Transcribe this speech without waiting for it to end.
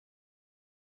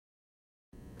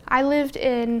I lived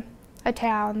in a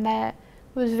town that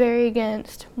was very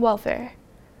against welfare,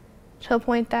 to the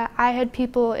point that I had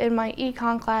people in my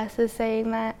econ classes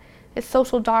saying that it's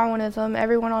social Darwinism,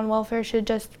 everyone on welfare should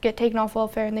just get taken off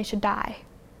welfare and they should die.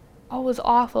 Oh, it was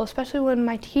awful, especially when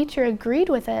my teacher agreed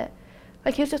with it.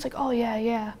 Like, he was just like, oh yeah,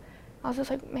 yeah. I was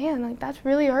just like, man, like, that's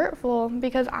really hurtful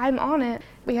because I'm on it.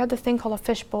 We had this thing called a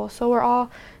fishbowl, so we're all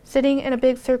sitting in a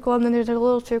big circle and then there's a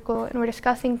little circle and we're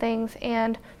discussing things,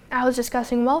 and I was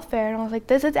discussing welfare and I was like,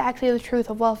 this is actually the truth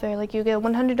of welfare. Like, you get a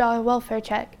 $100 welfare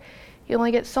check. You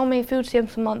only get so many food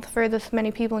stamps a month for this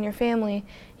many people in your family.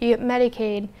 You get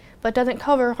Medicaid, but it doesn't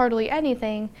cover hardly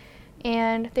anything.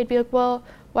 And they'd be like, well,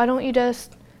 why don't you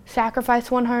just sacrifice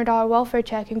 $100 welfare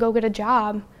check and go get a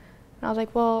job? And I was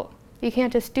like, well, you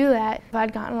can't just do that. If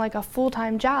I'd gotten like a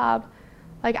full-time job,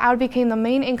 like, I would become the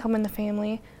main income in the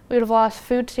family. We would have lost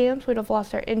food stamps, we'd have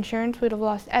lost our insurance, we'd have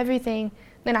lost everything.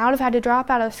 Then I would have had to drop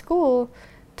out of school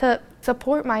to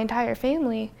support my entire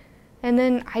family. And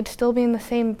then I'd still be in the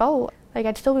same boat. Like,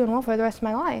 I'd still be on welfare the rest of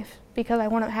my life because I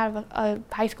wouldn't have a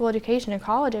high school education, a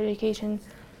college education.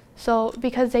 So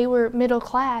because they were middle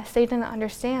class, they didn't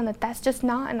understand that that's just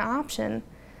not an option.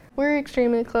 We're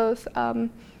extremely close.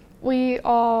 We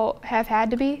all have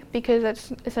had to be, because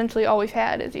that's essentially all we've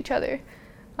had is each other.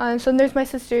 So there's my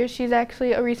sister. She's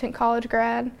actually a recent college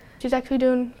grad. She's actually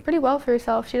doing pretty well for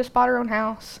herself. She just bought her own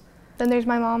house. Then there's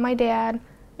my mom, my dad,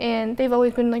 and they've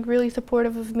always been like really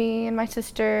supportive of me and my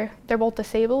sister. They're both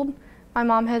disabled. My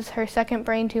mom has her second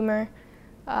brain tumor,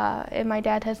 and my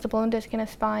dad has the blown disc in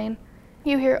his spine.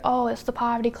 You hear, oh, it's the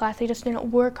poverty class. They just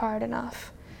didn't work hard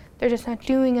enough. They're just not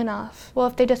doing enough. Well,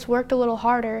 if they just worked a little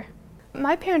harder.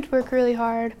 My parents work really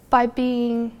hard by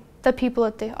being the people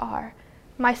that they are.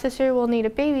 My sister will need a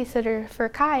babysitter for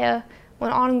Kaya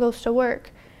when Autumn goes to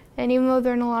work. And even though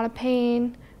they're in a lot of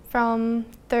pain from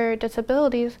their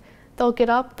disabilities, they'll get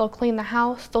up, they'll clean the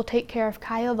house, they'll take care of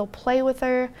Kaya, they'll play with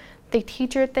her, they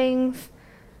teach her things.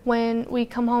 When we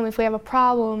come home, if we have a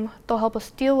problem, they'll help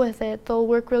us deal with it. They'll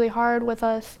work really hard with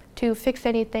us to fix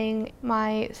anything.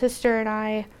 My sister and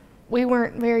I, we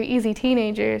weren't very easy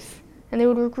teenagers, and they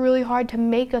would work really hard to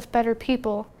make us better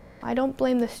people. I don't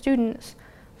blame the students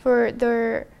for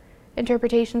their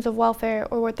interpretations of welfare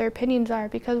or what their opinions are,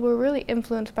 because we're really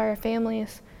influenced by our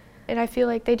families. And I feel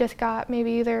like they just got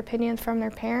maybe their opinions from their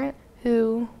parent,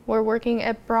 who were working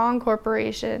at Braun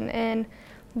Corporation, and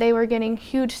they were getting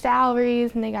huge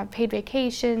salaries and they got paid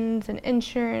vacations and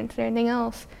insurance and everything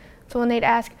else. So when they'd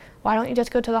ask, why don't you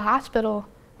just go to the hospital?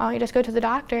 Why don't you just go to the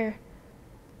doctor?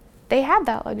 They had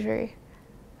that luxury.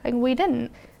 Like, we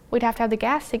didn't. We'd have to have the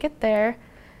gas to get there.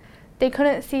 They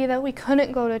couldn't see that we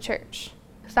couldn't go to church.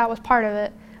 So that was part of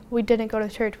it. We didn't go to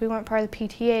church. We weren't part of the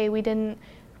PTA. We didn't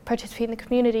participate in the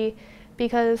community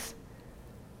because,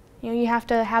 you know, you have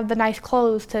to have the nice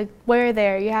clothes to wear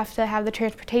there. You have to have the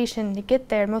transportation to get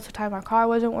there. Most of the time our car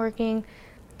wasn't working.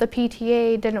 The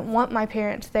PTA didn't want my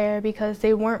parents there because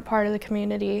they weren't part of the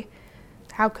community.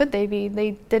 How could they be?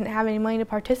 They didn't have any money to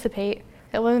participate.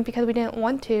 It wasn't because we didn't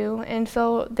want to, and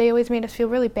so they always made us feel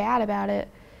really bad about it.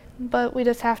 But we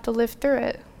just have to live through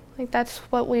it. Like, that's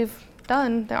what we've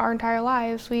done our entire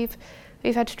lives. We've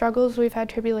had struggles, we've had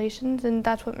tribulations, and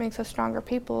that's what makes us stronger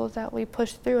people, is that we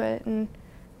push through it and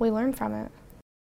we learn from it.